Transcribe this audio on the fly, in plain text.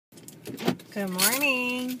Good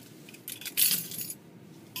morning.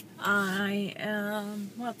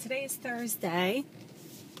 Well, today's Thursday,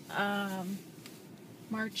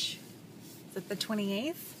 March, is it the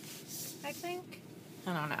 28th, I think?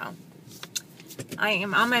 I don't know. I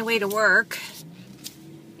am on my way to work,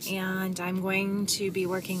 and I'm going to be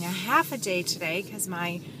working a half a day today because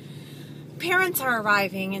my parents are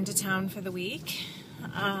arriving into town for the week.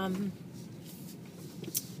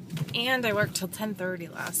 And I worked till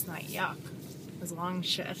 10:30 last night. Yuck. It was a long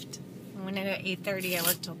shift. I went in at 8:30. I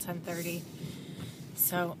worked till 10:30.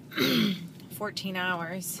 So, 14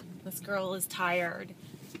 hours. This girl is tired.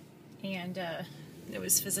 And there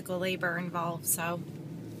was physical labor involved. So,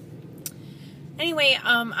 anyway,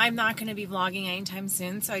 I'm not going to be vlogging anytime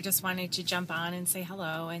soon. So, I just wanted to jump on and say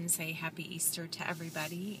hello and say Happy Easter to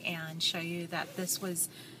everybody. And show you that this was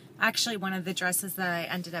actually one of the dresses that I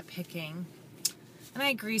ended up picking. And I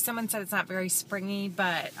agree, someone said it's not very springy,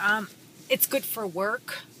 but it's good for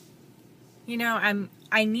work. You know,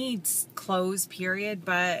 I need clothes, period,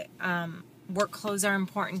 but work clothes are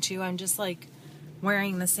important too. I'm just like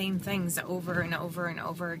wearing the same things over and over and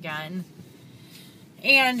over again.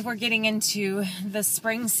 And we're getting into the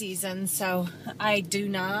spring season, so I do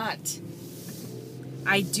not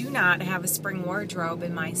have a spring wardrobe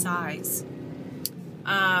in my size.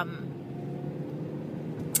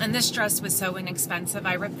 And this dress was so inexpensive.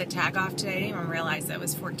 I ripped the tag off today. I didn't even realize that it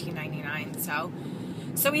was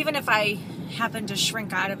 $14.99. So even if I happen to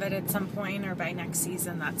shrink out of it at some point or by next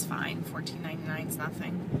season, that's fine. $14.99 is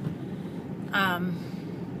nothing.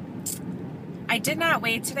 I did not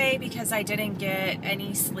weigh today because I didn't get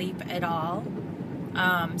any sleep at all.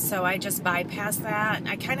 So I just bypassed that.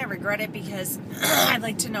 I kind of regret it because I'd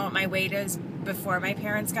like to know what my weight is before my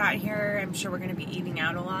parents got here. I'm sure we're going to be eating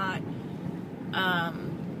out a lot.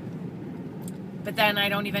 But then I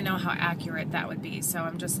don't even know how accurate that would be, so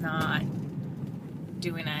I'm just not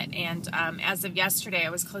doing it. And as of yesterday, I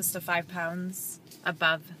was close to 5 pounds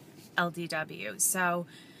above LDW. So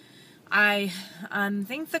I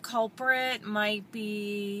think the culprit might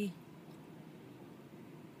be...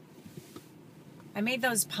 I made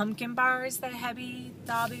those pumpkin bars that Hebby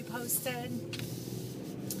Dobby posted.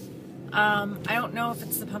 I don't know if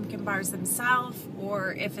it's the pumpkin bars themselves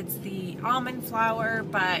or if it's the almond flour,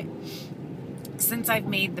 but... since I've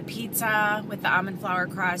made the pizza with the almond flour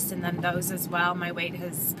crust and then those as well, my weight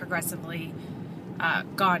has progressively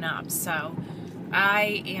gone up. So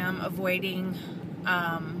I am avoiding the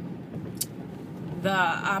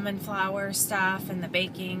almond flour stuff and the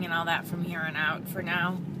baking and all that from here on out for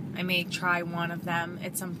now. I may try one of them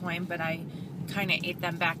at some point, but I kind of ate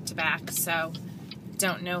them back to back. So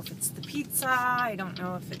don't know if it's the pizza. I don't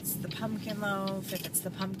know if it's the pumpkin loaf, if it's the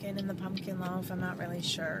pumpkin in the pumpkin loaf. I'm not really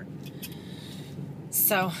sure.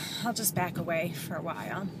 So, I'll just back away for a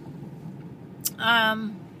while.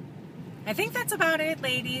 I think that's about it,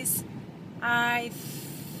 ladies. I'm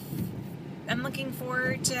looking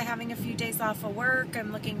forward to having a few days off of work.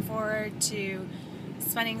 I'm looking forward to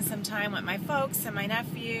spending some time with my folks and my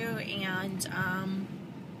nephew. And,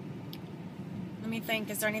 let me think,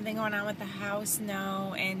 is there anything going on with the house?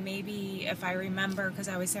 No. And maybe if I remember, because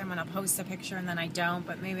I always say I'm going to post a picture and then I don't,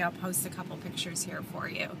 but maybe I'll post a couple pictures here for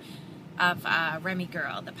you of Remy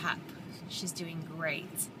Girl, the pup. She's doing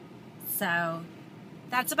great. So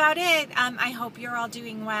that's about it. I hope you're all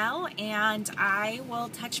doing well, and I will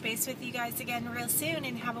touch base with you guys again real soon,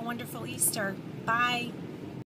 and have a wonderful Easter. Bye.